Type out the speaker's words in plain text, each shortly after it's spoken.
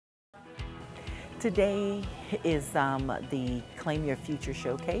Today is the Claim Your Future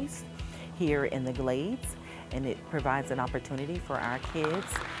Showcase here in the Glades, and it provides an opportunity for our kids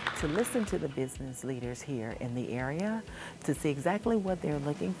to listen to the business leaders here in the area to see exactly what they're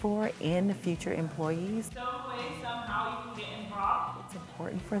looking for in future employees. Some way, somehow you can get involved. It's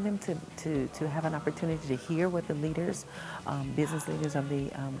important for them to have an opportunity to hear what the leaders, business leaders of the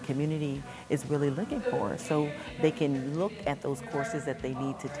community is really looking for, so they can look at those courses that they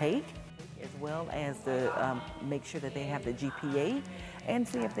need to take, as well as make sure that they have the GPA and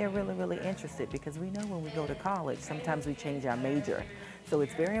see if they're really interested, because we know when we go to college, sometimes we change our major. So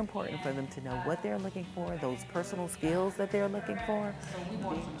it's very important for them to know what they're looking for, those personal skills that they're looking for. So we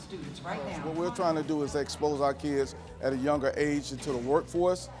want some students right now. What we're trying to do is expose our kids at a younger age into the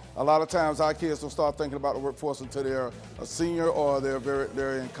workforce. A lot of times our kids don't start thinking about the workforce until they're a senior or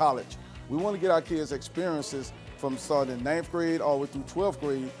they're in college. We want to get our kids experiences from starting in 9th grade all the way through 12th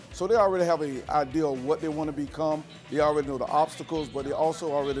grade, so they already have an idea of what they want to become. They already know the obstacles, but they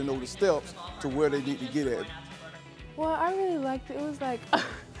also already know the steps to where they need to get at. Well, I really liked it. It was like,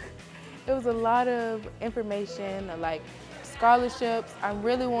 it was a lot of information, like scholarships. I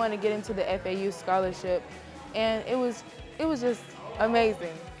really wanted to get into the FAU scholarship, and it was just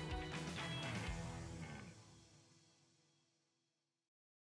amazing.